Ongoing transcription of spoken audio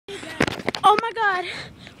Oh my god,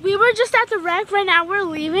 we were just at the wreck. Right now we're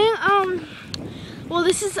leaving. Well,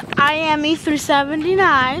 this is IME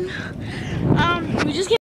 379.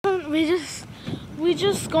 We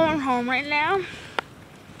just going home right now,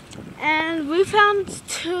 and we found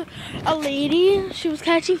a lady. She was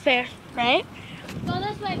catching fish, right? Go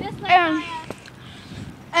this way,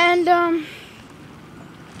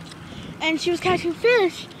 and she was catching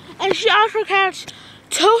fish, and she also catched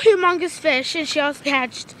 2 humongous fish, and she also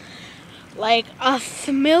catched like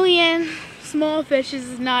 1,000,000 small fish. This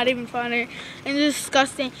is not even funny and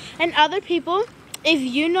disgusting. And other people, if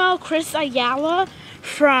you know Chris Ayala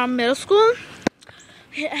from middle school,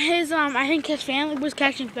 his I think his family was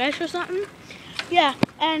catching fish or something. Yeah,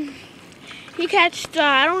 and he catched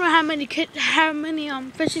I don't know how many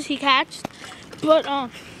fishes he catched, but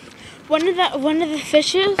one of the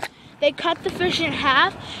fishes, they cut the fish in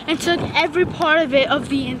half and took every part of it of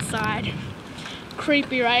the inside.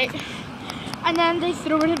 Creepy, right? And then they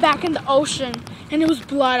threw it back in the ocean, and it was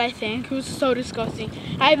blood, I think. It was so disgusting.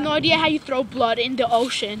 I have no idea how you throw blood in the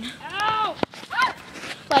ocean. Ow!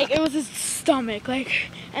 Like, it was his stomach,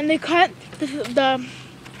 like, and they cut the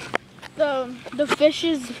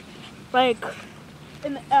fishes, like,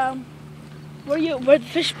 in where the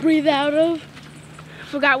fish breathe out of.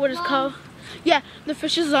 Forgot what it's called. Yeah, the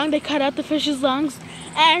fish's lung. They cut out the fish's lungs,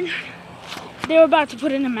 and they were about to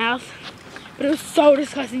put it in the mouth, but it was so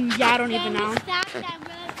disgusting. Yeah, I don't even know.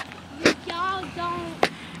 Y'all don't.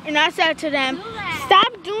 And I said to them,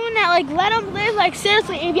 stop doing that. Like, let them live. Like,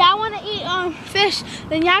 seriously, if y'all want to eat fish,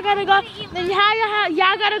 then y'all gotta go. Then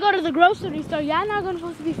y'all gotta go to the grocery store. Y'all not gonna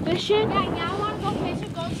supposed to be fishing. Yeah, y'all wanna go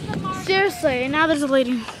fishing? Go to the market. Seriously, and now there's a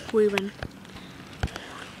lady leaving.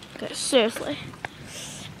 Okay, seriously.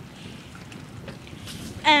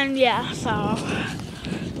 And yeah, so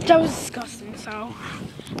that was disgusting. So, all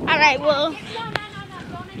right, well. No,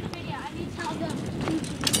 don't end the video. I need to tell them.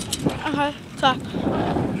 Okay, talk.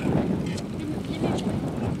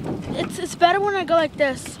 It's better when I go like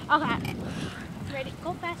this. Okay. Ready?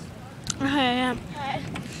 Go fast. Okay, yeah. Alright.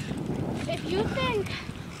 If you think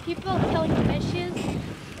people killing fishes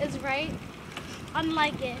is right,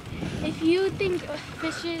 unlike it. If you think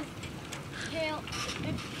fishes kill...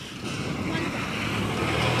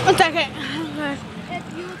 One second. Okay. If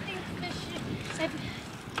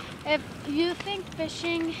you think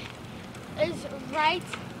fishing is right,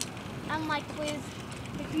 unlike please.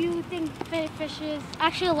 If you think fishes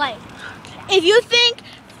actually like. If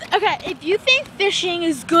you think fishing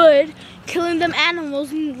is good, killing them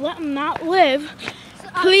animals and let them not live,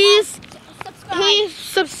 please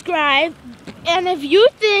subscribe. And if you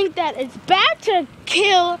think that it's bad to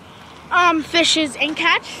kill fishes and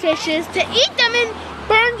catch fishes, to eat them and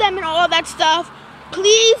burn them and all that stuff,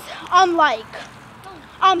 please like.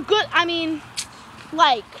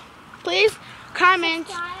 Like. Please comment.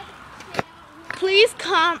 Please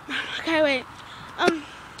okay, wait.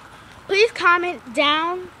 Please comment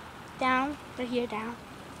down, right here, down.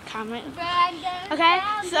 Comment. Okay,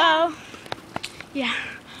 so yeah.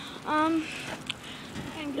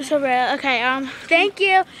 Okay, thank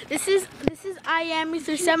you. This is IME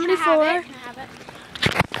 374.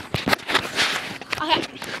 Okay,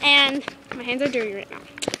 and my hands are dirty right now.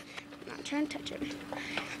 I'm not trying to touch it.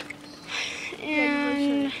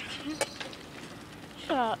 And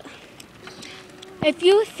shut up. If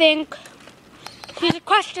you think, here's a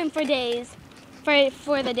question for days,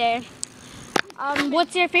 for the day.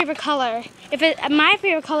 What's your favorite color? My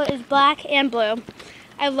favorite color is black and blue.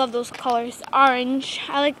 I love those colors. Orange.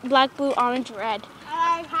 I like black, blue, orange, red.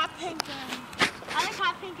 I like hot pink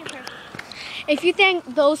and purple. If you think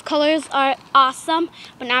those colors are awesome,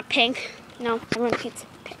 but not pink, no, everyone hates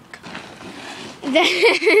pink.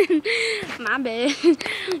 Then, my bad.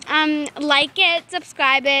 Like it,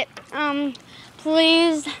 subscribe it.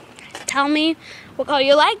 Please tell me what color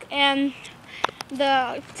you like, and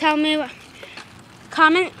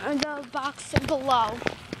comment in the box below.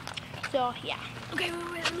 So yeah. Okay,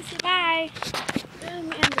 wait, let me see. Bye.